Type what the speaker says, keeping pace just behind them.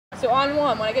So on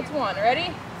one, when I get to one,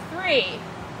 ready? 3,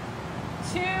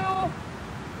 2,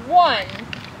 1.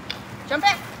 Jump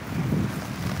back.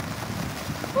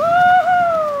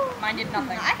 Woohoo! Mine did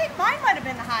nothing. I think mine might have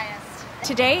been the highest.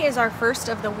 Today is our first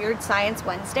of the Weird Science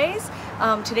Wednesdays.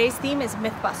 Today's theme is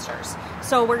Mythbusters.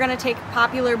 So we're going to take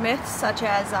popular myths such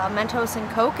as Mentos and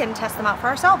Coke and test them out for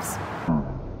ourselves.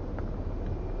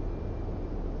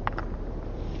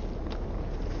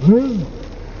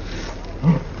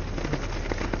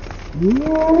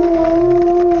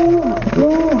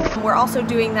 We're also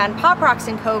doing then Pop Rocks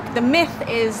and Coke. The myth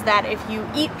is that if you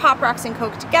eat Pop Rocks and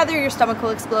Coke together, your stomach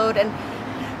will explode and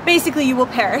basically you will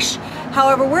perish.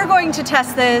 However, we're going to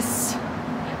test this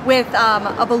with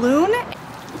a balloon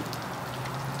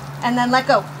and then let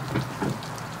go.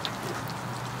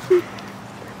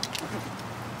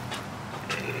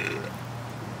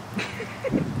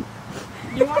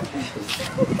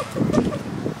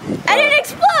 I didn't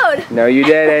explode! No, you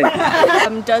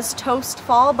didn't. Does toast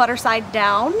fall butter side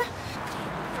down?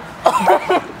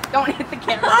 Don't hit the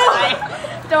camera.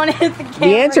 Don't hit the camera.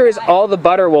 The answer is all the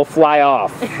butter will fly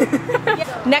off.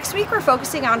 Next week we're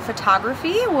focusing on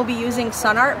photography. We'll be using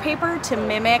sun art paper to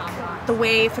mimic the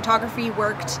way photography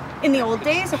worked in the old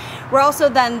days. We're also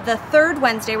then, the third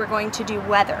Wednesday, we're going to do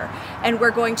weather. And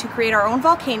we're going to create our own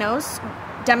volcanoes,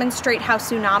 demonstrate how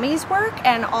tsunamis work,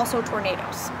 and also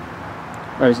tornadoes.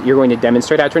 You're going to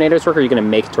demonstrate how tornadoes work, or are you going to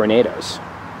make tornadoes?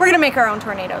 We're going to make our own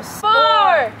tornadoes.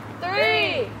 4,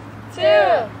 3, 2,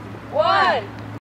 1.